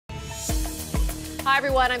Hi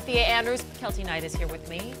everyone, I'm Thea Andrews. Kelsey Knight is here with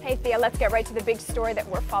me. Hey Thea, let's get right to the big story that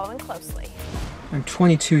we're following closely. I'm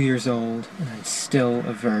 22 years old, and I'm still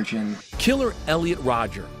a virgin. Killer Elliot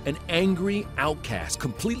Rodger, an angry outcast,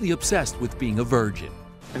 completely obsessed with being a virgin.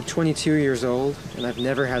 I'm 22 years old, and I've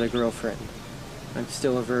never had a girlfriend. I'm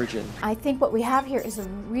still a virgin. I think what we have here is a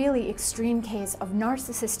really extreme case of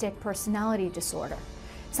narcissistic personality disorder.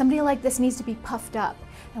 Somebody like this needs to be puffed up,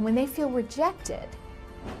 and when they feel rejected,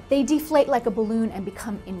 they deflate like a balloon and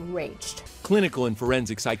become enraged. Clinical and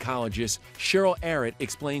forensic psychologist Cheryl Arutt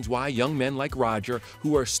explains why young men like Rodger,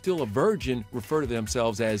 who are still a virgin, refer to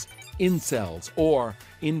themselves as incels or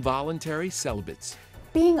involuntary celibates.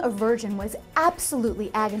 Being a virgin was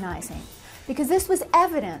absolutely agonizing because this was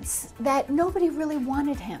evidence that nobody really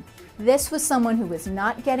wanted him. This was someone who was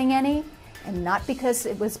not getting any, and not because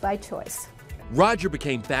it was by choice. Rodger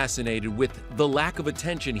became fascinated with the lack of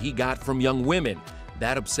attention he got from young women.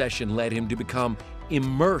 That obsession led him to become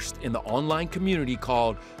immersed in the online community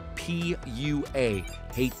called PUAHate.com,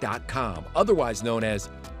 otherwise known as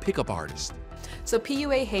Pickup Artist. So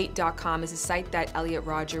PUAHate.com is a site that Elliot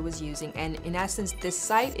Rodger was using, and in essence this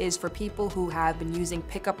site is for people who have been using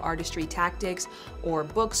pickup artistry tactics or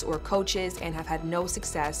books or coaches and have had no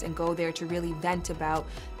success and go there to really vent about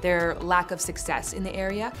their lack of success in the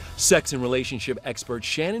area. Sex and relationship expert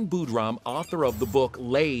Shannon Boudram, author of the book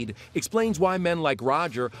Laid, explains why men like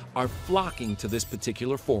Rodger are flocking to this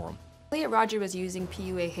particular forum. Elliot Rodger was using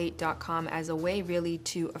PUAHate.com as a way really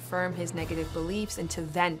to affirm his negative beliefs and to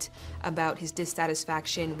vent about his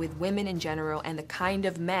dissatisfaction with women in general and the kind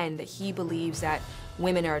of men that he believes that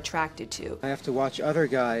women are attracted to. I have to watch other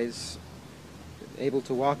guys able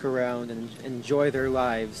to walk around and enjoy their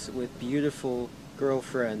lives with beautiful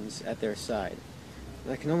girlfriends at their side.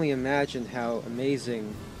 And I can only imagine how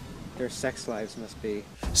amazing their sex lives must be.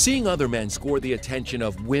 Seeing other men score the attention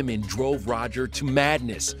of women drove Rodger to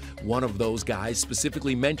madness. One of those guys,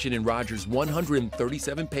 specifically mentioned in Rodger's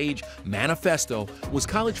 137-page manifesto, was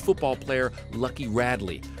college football player Lucky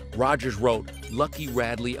Radley. Rodgers wrote, "Lucky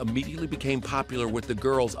Radley immediately became popular with the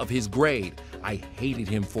girls of his grade. I hated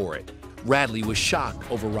him for it." Radley was shocked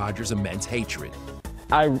over Rodger's immense hatred.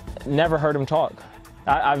 I never heard him talk.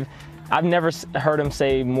 I've never heard him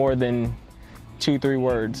say more than 2-3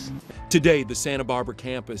 words. Today, the Santa Barbara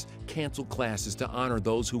campus canceled classes to honor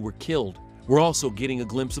those who were killed. We're also getting a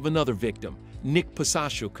glimpse of another victim, Nick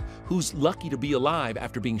Pasashuk, who's lucky to be alive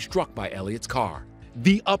after being struck by Elliot's car.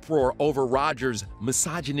 The uproar over Rodger's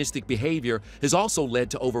misogynistic behavior has also led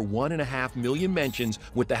to over 1.5 million mentions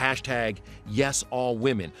with the hashtag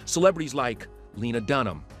 #YesAllWomen. Celebrities like Lena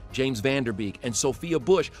Dunham, James Van Der Beek, and Sophia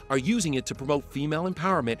Bush are using it to promote female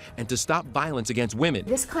empowerment and to stop violence against women.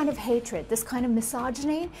 This kind of hatred, this kind of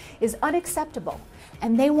misogyny is unacceptable.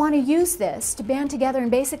 And they want to use this to band together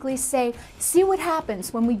and basically say, see what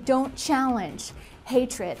happens when we don't challenge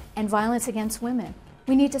hatred and violence against women.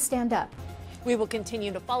 We need to stand up. We will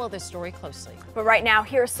continue to follow this story closely. But right now,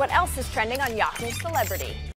 here's what else is trending on Yahoo Celebrity.